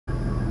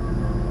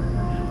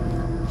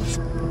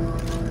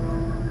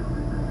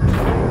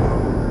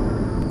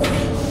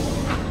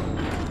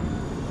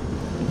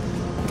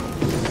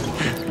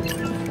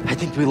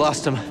we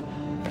lost him.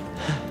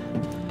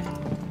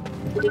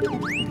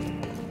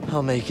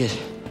 I'll make it.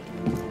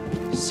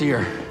 Seer,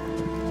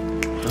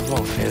 I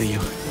won't fail you.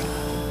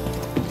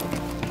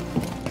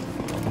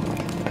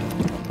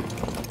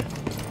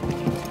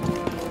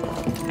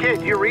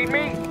 Kid, you read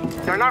me?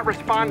 They're not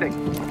responding.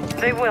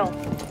 They will.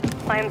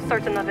 I am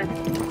certain of it.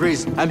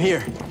 Grease, I'm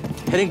here.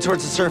 Heading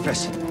towards the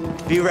surface.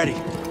 Be ready.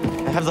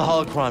 I have the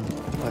holocron,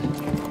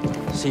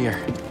 but Seer,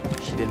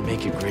 she didn't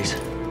make it, Grease.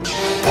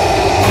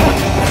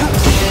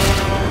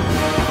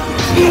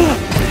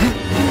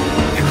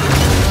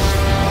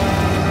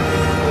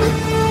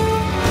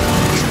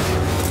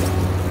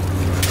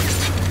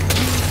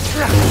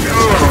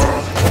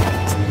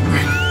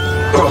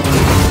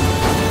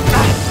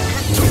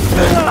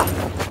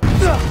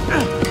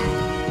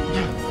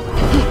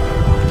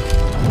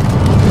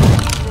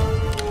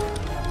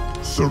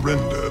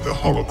 Surrender the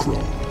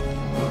holocron.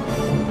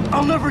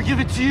 I'll never give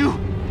it to you.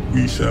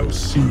 We shall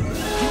see.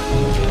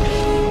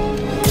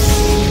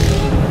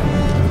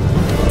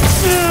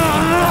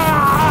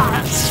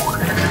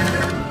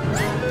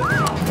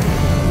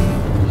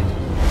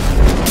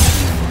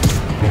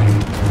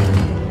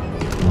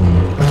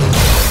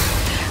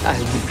 I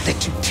won't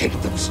let you take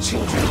those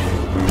children.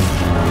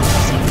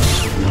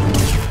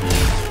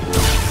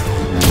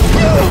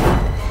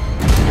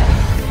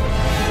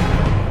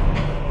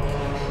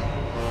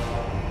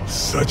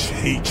 Such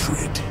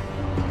hatred.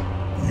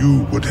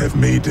 You would have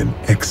made an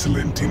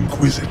excellent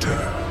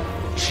Inquisitor.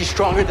 She's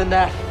stronger than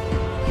that.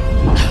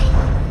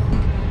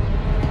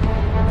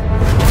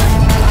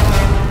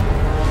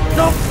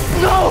 No!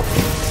 No!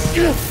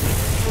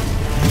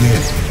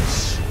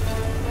 Yes.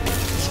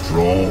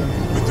 Strong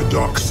with the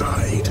dark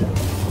side.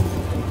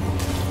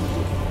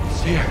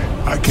 Seer.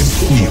 I can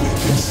feel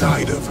it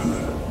inside of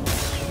her.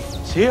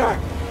 Seer!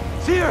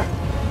 Seer!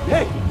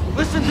 Hey,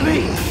 listen to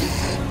me! You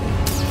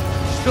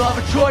still have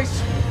a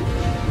choice.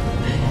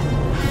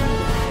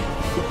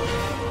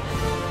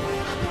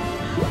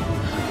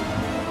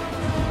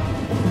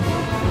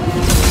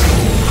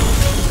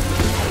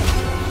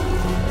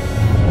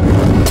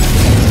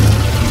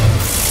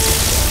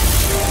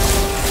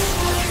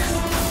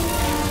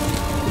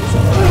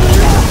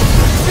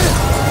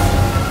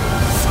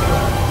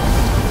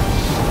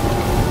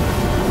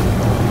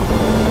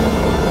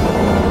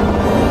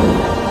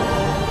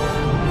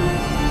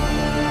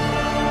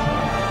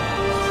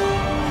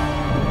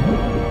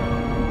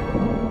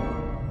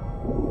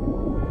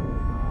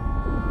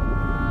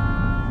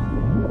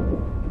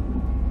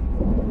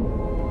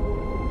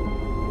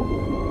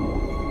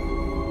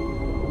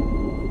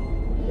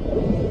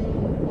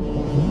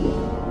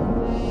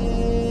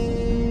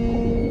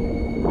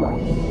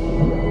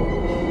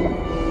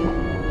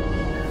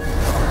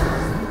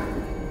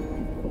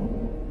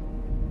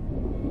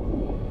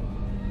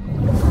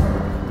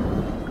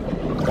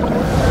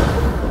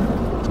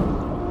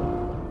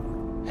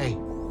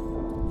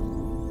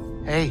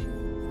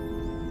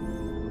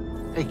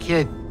 Hey,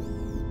 kid.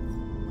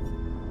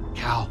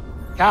 Cal.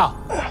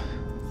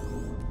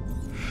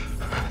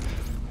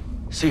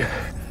 Seer.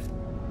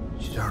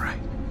 She's all right.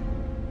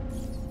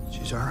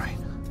 She's all right.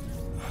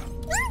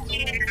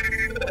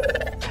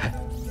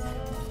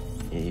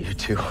 You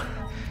too.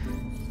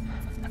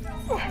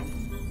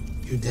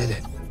 You did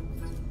it.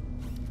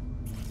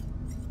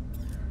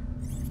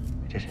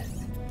 We did it.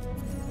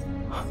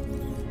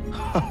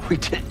 We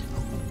did.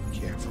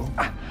 Careful.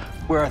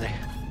 Where are they?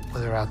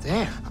 Well, they're out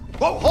there.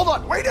 Whoa, hold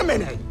on. Wait a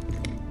minute.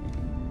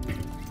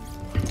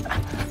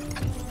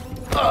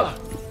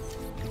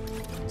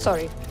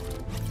 Sorry.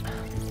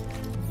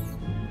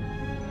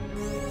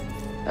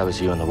 That was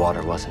you in the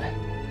water, wasn't it?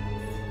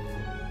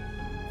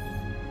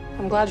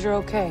 I'm glad you're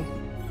okay.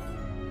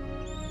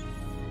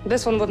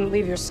 This one wouldn't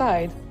leave your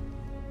side.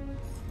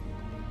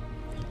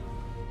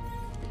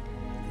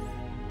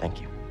 Thank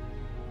you.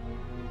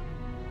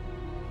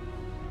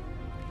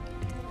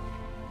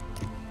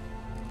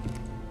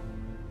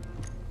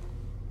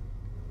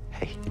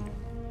 Hey.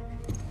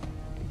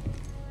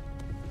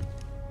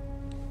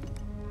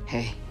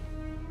 Hey.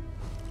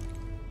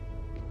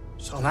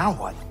 So now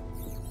what?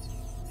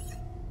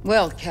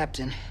 Well,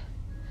 Captain,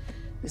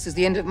 this is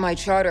the end of my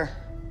charter.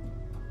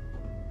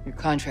 Your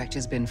contract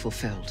has been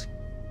fulfilled.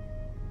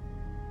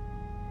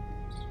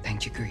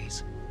 Thank you,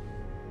 Grease.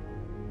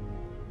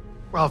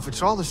 Well, if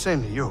it's all the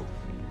same to you,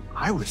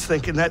 I was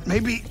thinking that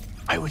maybe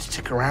I would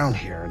stick around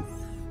here and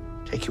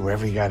take you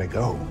wherever you gotta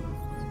go.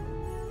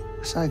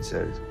 Besides,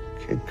 the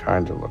kid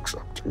kinda looks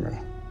up to me.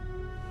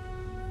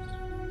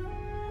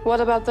 What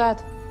about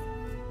that?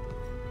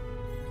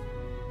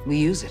 We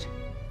use it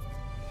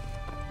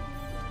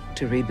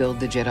to rebuild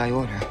the Jedi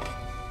Order.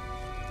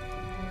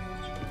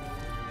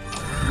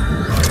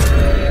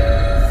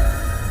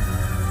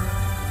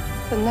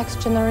 The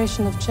next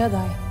generation of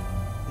Jedi.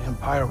 The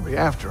Empire will be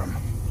after him.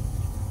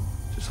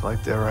 Just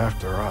like they're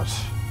after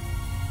us.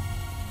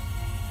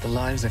 The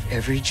lives of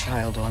every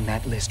child on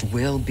that list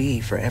will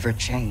be forever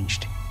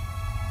changed.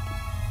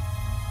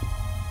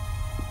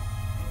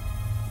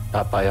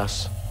 Not by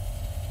us.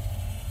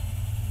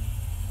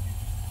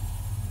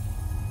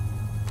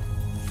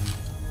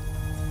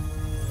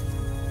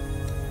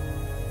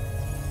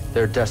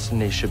 Their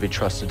destiny should be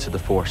trusted to the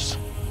Force.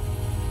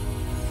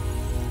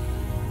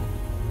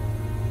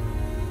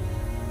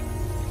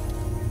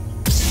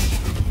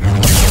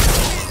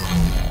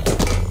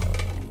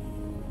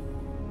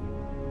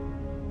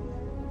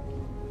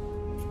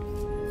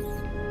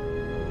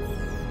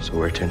 So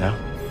where to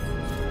now?